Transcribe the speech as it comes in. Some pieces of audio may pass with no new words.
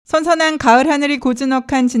선선한 가을 하늘이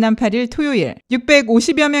고즈넉한 지난 8일 토요일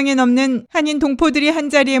 650여 명이 넘는 한인 동포들이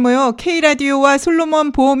한자리에 모여 K라디오와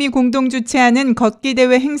솔로몬 보험이 공동 주최하는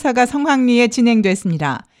걷기대회 행사가 성황리에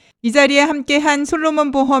진행됐습니다. 이 자리에 함께한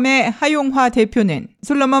솔로몬 보험의 하용화 대표는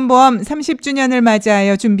솔로몬 보험 30주년을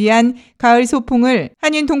맞이하여 준비한 가을 소풍을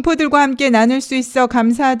한인 동포들과 함께 나눌 수 있어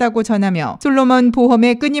감사하다고 전하며 솔로몬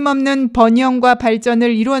보험의 끊임없는 번영과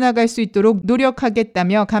발전을 이루어나갈 수 있도록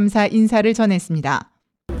노력하겠다며 감사 인사를 전했습니다.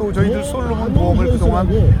 또 저희들 솔로몬 보험을 그동안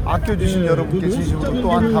아껴주신 여러분께 진심으로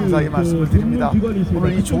또한 감사의 말씀을 드립니다.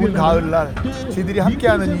 오늘 이 좋은 가을날 저희들이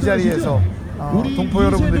함께하는 이 자리에서 동포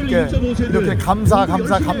여러분들께 이렇게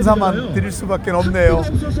감사만 드릴 수밖에 없네요.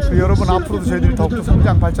 여러분 앞으로도 저희들이 더욱더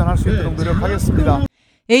성장 발전할 수 있도록 노력하겠습니다.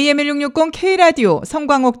 AM1660 K라디오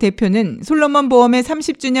성광옥 대표는 솔로몬 보험의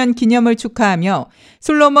 30주년 기념을 축하하며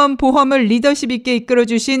솔로몬 보험을 리더십 있게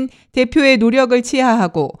이끌어주신 대표의 노력을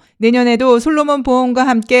치하하고 내년에도 솔로몬 보험과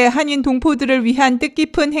함께 한인 동포들을 위한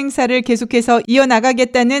뜻깊은 행사를 계속해서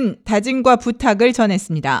이어나가겠다는 다짐과 부탁을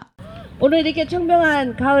전했습니다. 오늘 이렇게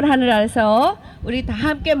청명한 가을 하늘 아래서 우리 다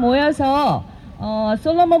함께 모여서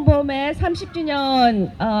솔로몬 보험의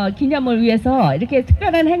 30주년 기념을 위해서 이렇게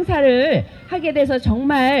특별한 행사를 하게 돼서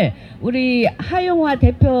정말 우리 하용화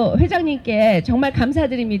대표 회장님께 정말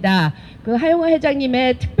감사드립니다. 그 하용화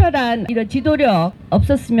회장님의 특별한 이런 지도력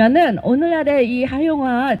없었으면은 오늘날의 이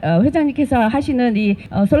하용화 회장님께서 하시는 이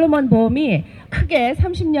솔로몬 보험이 크게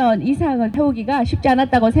 30년 이상을 태우기가 쉽지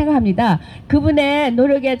않았다고 생각합니다. 그분의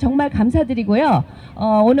노력에 정말 감사드리고요.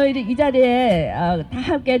 오늘 이 자리에 다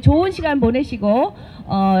함께 좋은 시간 보내시고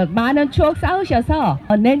많은 추억 쌓으셔서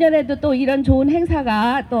내년에도 또 이런 좋은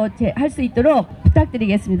행사가 또 할 수 있도록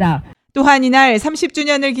부탁드리겠습니다. 또한 이날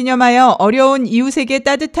 30주년을 기념하여 어려운 이웃에게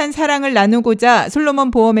따뜻한 사랑을 나누고자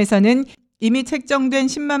솔로몬 보험에서는 이미 책정된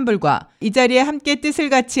 10만 불과 이 자리에 함께 뜻을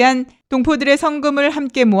같이한 동포들의 성금을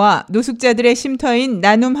함께 모아 노숙자들의 쉼터인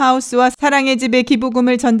나눔하우스와 사랑의 집에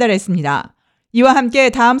기부금을 전달했습니다. 이와 함께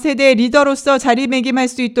다음 세대의 리더로서 자리매김할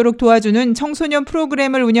수 있도록 도와주는 청소년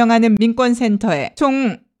프로그램을 운영하는 민권센터에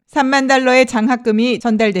총 3만 달러의 장학금이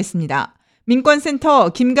전달됐습니다. 민권센터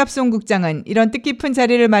김갑송 국장은 이런 뜻깊은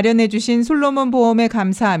자리를 마련해 주신 솔로몬 보험에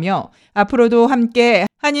감사하며 앞으로도 함께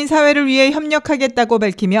한인 사회를 위해 협력하겠다고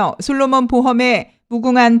밝히며 솔로몬 보험의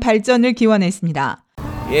무궁한 발전을 기원했습니다.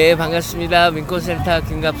 예, 반갑습니다. 민권센터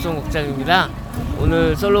김갑송 국장입니다.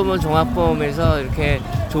 오늘 솔로몬 종합보험에서 이렇게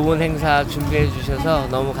좋은 행사 준비해 주셔서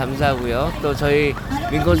너무 감사하고요. 또 저희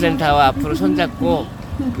민권센터와 앞으로 손잡고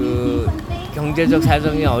경제적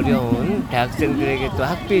사정이 어려운 대학생들에게 또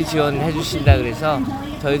학비 지원해 주신다 그래서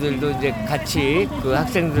저희들도 이제 같이 그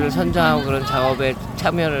학생들을 선정하고 그런 작업에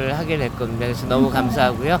참여를 하게 될 겁니다. 그래서 너무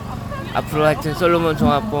감사하고요. 앞으로 하여튼 솔로몬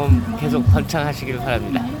종합보험 계속 번창하시길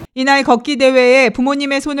바랍니다. 이날 걷기 대회에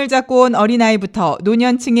부모님의 손을 잡고 온 어린아이부터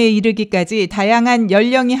노년층에 이르기까지 다양한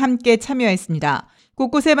연령이 함께 참여했습니다.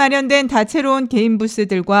 곳곳에 마련된 다채로운 개인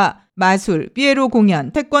부스들과 마술, 삐에로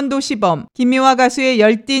공연, 태권도 시범, 김미화 가수의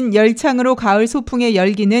열띤 열창으로 가을 소풍의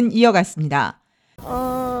열기는 이어갔습니다.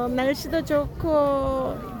 날씨도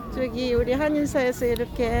좋고 우리 한인사에서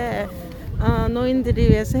이렇게 노인들이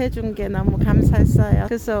위해서 해준 게 너무 감사했어요.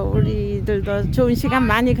 그래서 우리들도 좋은 시간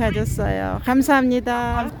많이 가졌어요.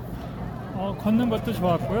 감사합니다. 걷는 것도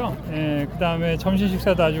좋았고요. 그다음에 점심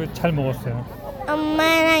식사도 아주 잘 먹었어요.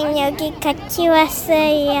 엄마랑 여기 같이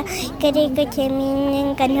왔어요. 그리고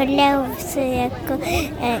재미있는 건 올라왔어요.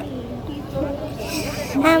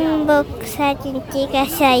 한복 사진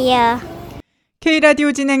찍었어요.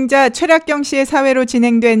 K라디오 진행자 최락경 씨의 사회로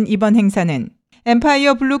진행된 이번 행사는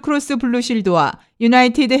엠파이어 블루크로스 블루실드와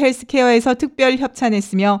유나이티드 헬스케어에서 특별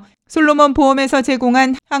협찬했으며 솔로몬 보험에서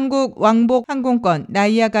제공한 한국 왕복 항공권,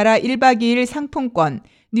 나이아가라 1박 2일 상품권,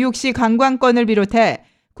 뉴욕시 관광권을 비롯해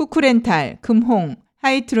쿠쿠렌탈, 금홍,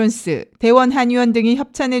 하이트론스, 대원 한의원 등이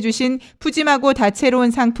협찬해 주신 푸짐하고 다채로운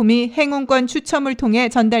상품이 행운권 추첨을 통해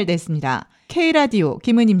전달됐습니다. K라디오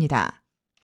김은희입니다.